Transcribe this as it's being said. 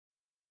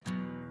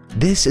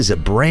This is a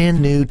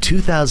brand new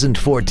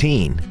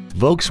 2014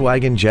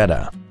 Volkswagen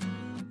Jetta.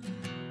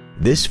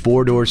 This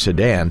four-door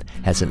sedan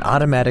has an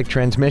automatic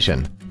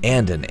transmission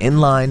and an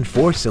inline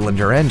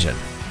four-cylinder engine.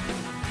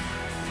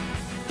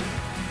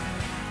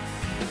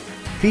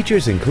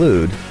 Features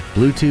include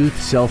Bluetooth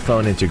cell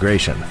phone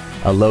integration,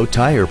 a low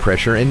tire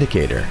pressure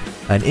indicator,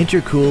 an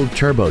intercooled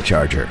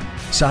turbocharger,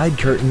 side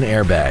curtain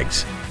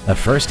airbags, a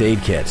first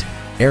aid kit,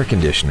 air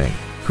conditioning,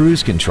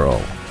 cruise control,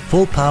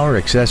 full power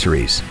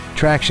accessories,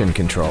 traction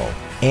control,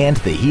 and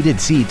the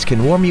heated seats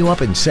can warm you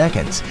up in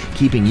seconds,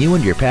 keeping you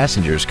and your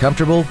passengers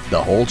comfortable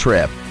the whole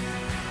trip.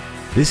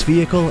 This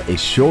vehicle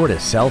is sure to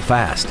sell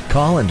fast.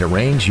 Call and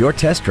arrange your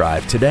test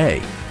drive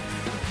today.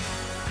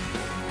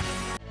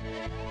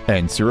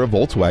 Ancira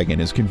Volkswagen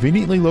is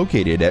conveniently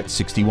located at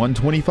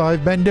 6125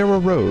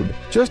 Bandera Road,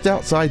 just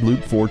outside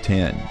Loop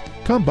 410.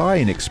 Come by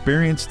and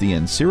experience the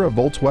Ancira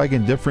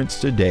Volkswagen difference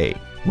today.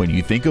 When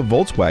you think of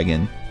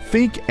Volkswagen,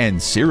 think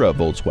Ancira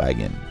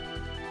Volkswagen.